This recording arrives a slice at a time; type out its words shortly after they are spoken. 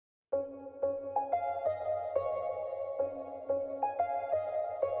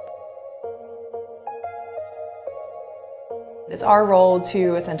It's our role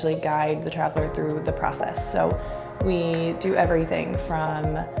to essentially guide the traveler through the process. So we do everything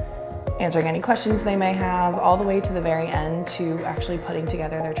from answering any questions they may have, all the way to the very end to actually putting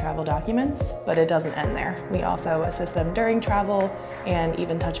together their travel documents, but it doesn't end there. We also assist them during travel and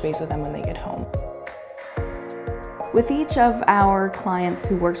even touch base with them when they get home. With each of our clients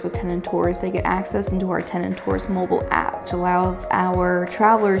who works with Tenon Tours, they get access into our Tenon Tours mobile app, which allows our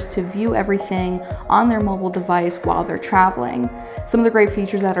travelers to view everything on their mobile device while they're traveling. Some of the great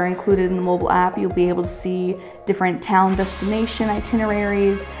features that are included in the mobile app, you'll be able to see different town destination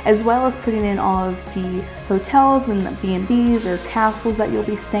itineraries, as well as putting in all of the hotels and the B&Bs or castles that you'll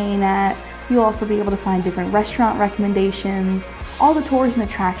be staying at. You'll also be able to find different restaurant recommendations, all the tours and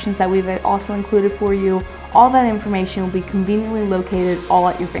attractions that we've also included for you. All that information will be conveniently located all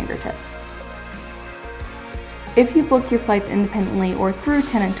at your fingertips. If you book your flights independently or through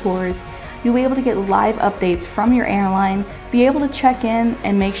Tenon Tours, you'll be able to get live updates from your airline, be able to check in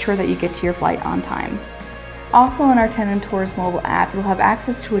and make sure that you get to your flight on time. Also in our Tenon Tours mobile app, you'll have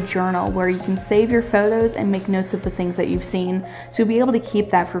access to a journal where you can save your photos and make notes of the things that you've seen, so you'll be able to keep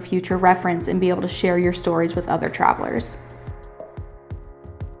that for future reference and be able to share your stories with other travelers.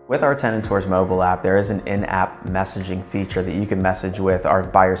 With our Tenon Tours mobile app, there is an in-app messaging feature that you can message with our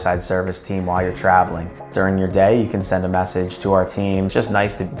by-your-side service team while you're traveling. During your day, you can send a message to our team. It's just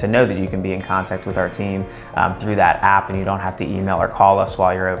nice to know that you can be in contact with our team through that app, and you don't have to email or call us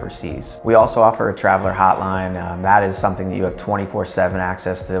while you're overseas. We also offer a traveler hotline. That is something that you have 24/7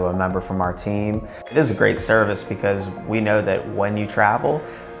 access to a member from our team. It is a great service because we know that when you travel,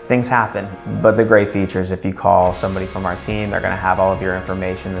 things happen, but the great feature is if you call somebody from our team, they're going to have all of your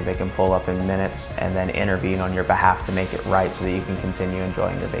information that they can pull up in minutes and then intervene on your behalf to make it right so that you can continue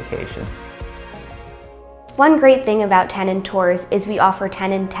enjoying your vacation. One great thing about Tenon Tours is we offer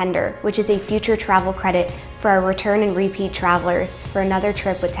Tenon Tender, which is a future travel credit for our return and repeat travelers for another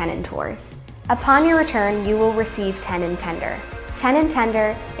trip with Tenon Tours. Upon your return, you will receive Tenon Tender. Tenon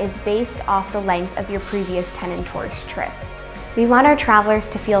Tender is based off the length of your previous Tenon Tours trip. We want our travelers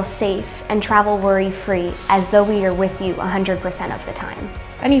to feel safe and travel worry-free as though we are with you 100% of the time.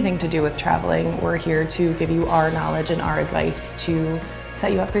 Anything to do with traveling, we're here to give you our knowledge and our advice to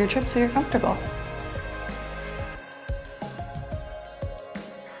set you up for your trip so you're comfortable.